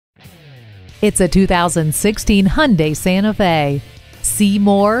It's a 2016 Hyundai Santa Fe. See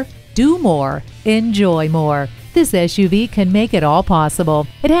more, do more, enjoy more. This SUV can make it all possible.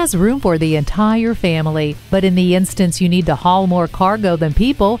 It has room for the entire family, but in the instance you need to haul more cargo than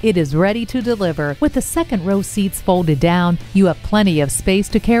people, it is ready to deliver. With the second row seats folded down, you have plenty of space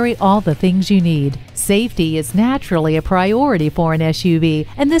to carry all the things you need. Safety is naturally a priority for an SUV,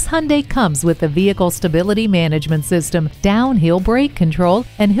 and this Hyundai comes with the Vehicle Stability Management System, downhill brake control,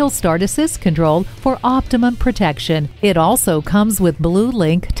 and hill start assist control for optimum protection. It also comes with Blue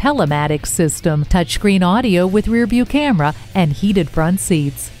Link telematics system, touchscreen audio with rear-view camera, and heated front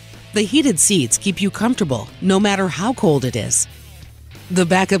seats. The heated seats keep you comfortable no matter how cold it is. The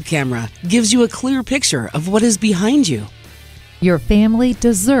backup camera gives you a clear picture of what is behind you. Your family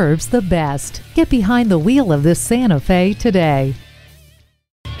deserves the best. Get behind the wheel of this Santa Fe today.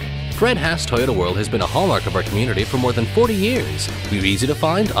 Fred Haas Toyota World has been a hallmark of our community for more than 40 years. We're easy to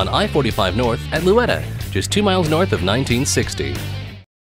find on I-45 North at Louetta, just 2 miles north of 1960.